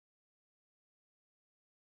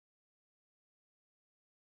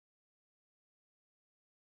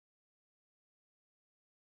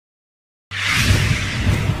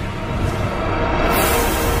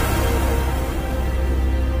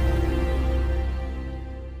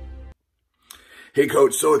Hey,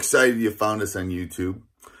 Coach, so excited you found us on YouTube.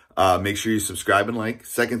 Make sure you subscribe and like.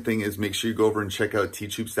 Second thing is make sure you go over and check out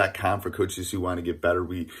teachhoops.com for coaches who want to get better.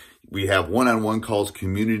 We have one-on-one calls,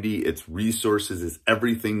 community, it's resources, it's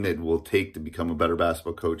everything that will take to become a better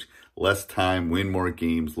basketball coach. Less time, win more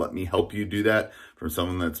games. Let me help you do that from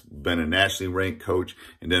someone that's been a nationally ranked coach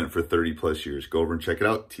and done it for 30 plus years. Go over and check it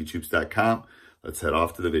out, teachhoops.com. Let's head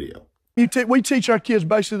off to the video. We teach our kids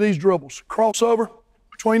basically these dribbles. Crossover,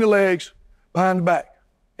 between the legs, behind the back,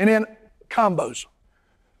 and then combos.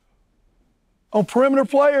 On perimeter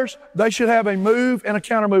players, they should have a move and a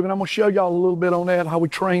counter move, and I'm going to show y'all a little bit on that, how we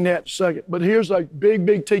train that in a second. But here's a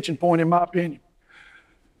big teaching point in my opinion.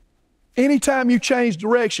 Anytime you change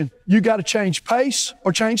direction, you got to change pace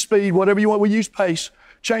or change speed, whatever you want. We use pace,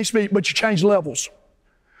 change speed, but you change levels.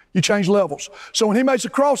 You change levels. So when he makes a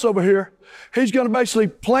crossover here, he's going to basically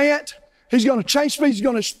plant, he's going to change speed, he's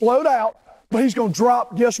going to explode out, but he's going to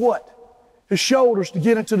drop, guess what? His shoulders to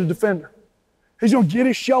get into the defender. He's going to get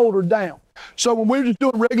his shoulder down. So when we're just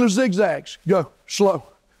doing regular zigzags, go slow.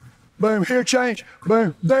 Boom, here, change.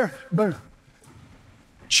 Boom, there, boom.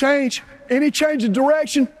 Change, any change of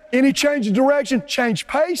direction, change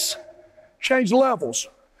pace, change levels.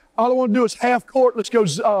 All I want to do is half court. Let's go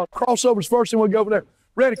crossovers first, and we'll go over there.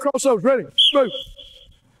 Ready, crossovers, ready, move.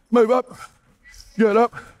 Move up, good,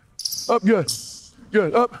 up, good,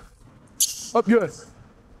 good, up, good,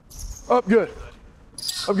 good,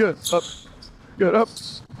 good, good,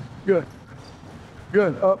 good,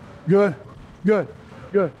 good, up, good, good,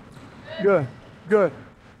 good, good, good,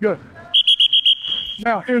 good.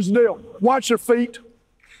 Now, here's the deal. Watch their feet.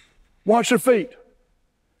 Watch their feet.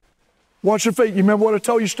 Watch their feet. You remember what I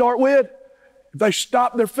told you to start with? If they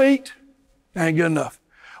stop their feet, that ain't good enough.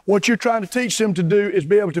 What you're trying to teach them to do is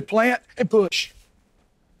be able to plant and push.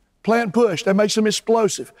 Plant and push. That makes them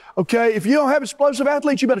explosive. Okay? If you don't have explosive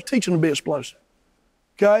athletes, you better teach them to be explosive.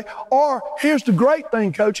 Okay? Or here's the great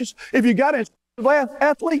thing, coaches. If you got an explosive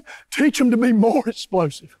athlete, teach them to be more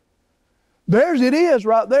explosive. There's it is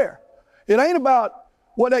right there. It ain't about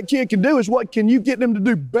what that kid can do, is what can you get them to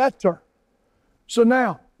do better. So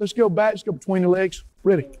now, let's go back. Let's go between the legs.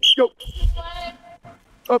 Ready? Go.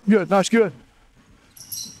 Up, good. Nice, good.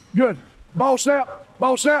 Good. Ball snap.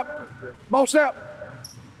 Ball snap. Ball snap.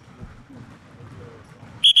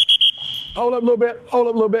 Hold up a little bit. Hold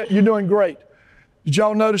up a little bit. You're doing great. Did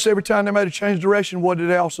y'all notice every time they made a change of direction, what did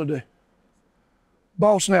they also do?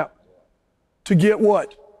 Ball snap. To get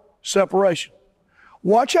what? Separation.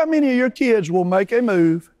 Watch how many of your kids will make a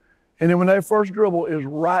move, and then when their first dribble is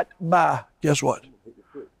right by, guess what?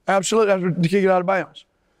 Absolutely, that's to kick it out of bounds.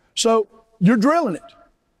 So you're drilling it.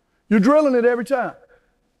 You're drilling it every time.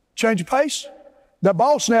 Change of pace. That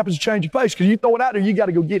ball snap is a change of pace because you throw it out there, you got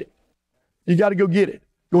to go get it. You got to go get it.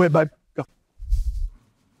 Go ahead, baby. Go.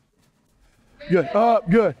 Good. Up.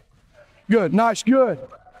 Good. Good. Nice. Good.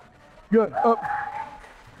 Good. Up.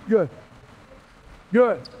 Good.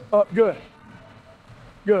 Good. Up. Good.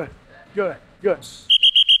 Good. Good. Good.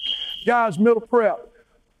 Guys, middle prep.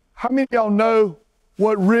 How many of y'all know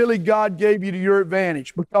what really God gave you to your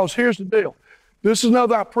advantage? Because here's the deal. This is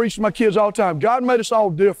another I preach to my kids all the time. God made us all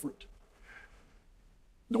different.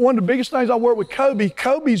 One of the biggest things I work with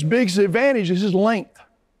Kobe's biggest advantage is his length.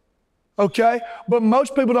 Okay? But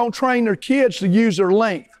most people don't train their kids to use their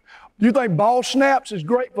length. Do you think ball snaps is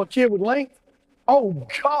great for a kid with length? Oh,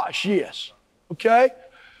 gosh, yes. Okay?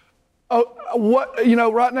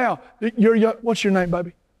 Right now, what's your name,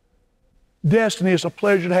 baby? Destiny, it's a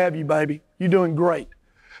pleasure to have you, baby. You're doing great.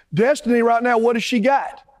 Destiny, right now, what has she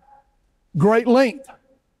got? Great length.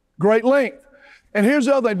 Great length. And here's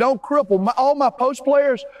the other thing, don't cripple. All my post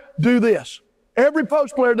players do this. Every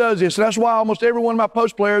post player does this. And that's why almost every one of my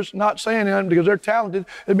post players, not saying anything because they're talented,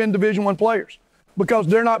 have been Division I players. Because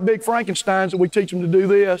they're not big Frankensteins that we teach them to do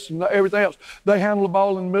this and everything else. They handle the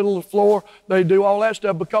ball in the middle of the floor. They do all that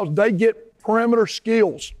stuff because they get perimeter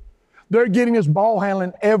skills. They're getting this ball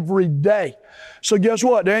handling every day. So guess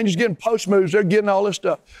what? They ain't just getting post moves. They're getting all this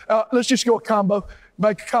stuff. Let's just go a combo.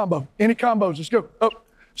 Make a combo. Any combos. Let's go. Up.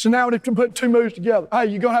 So now they can put two moves together. Hey,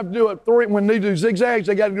 you're going to have to do a three. When they do zigzags,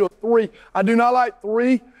 they got to do a three. I do not like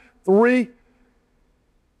three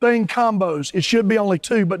thing combos. It should be only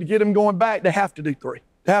two, but to get them going back, they have to do three.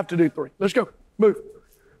 They have to do three. Let's go. Move.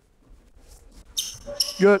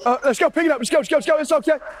 Good. Let's go. Pick it up. Let's go. Let's go. Let's go. It's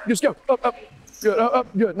okay. Let's go. Up. Good.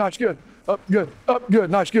 Up. Good. Nice. Good. Up. Good. Up. Good.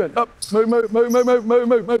 Nice. Good. Up. Move. Move. Move. Move. Move. Move.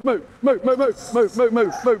 Move. Move. Move. Move. Move. Move. Move.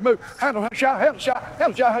 Move. Move. Move. Handle shot. Handle shot.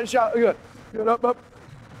 Handle shot. Handle shot. Good. Good. Up. Up.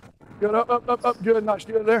 Good. Up. Up. Up. Up. Good. Nice.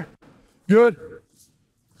 Good. There. Good.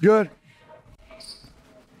 Good.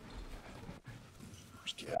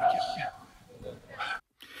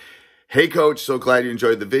 Hey, coach, so glad you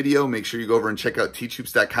enjoyed the video. Make sure you go over and check out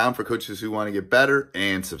teachhoops.com for coaches who want to get better,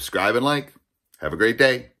 and subscribe and like. Have a great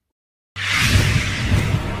day.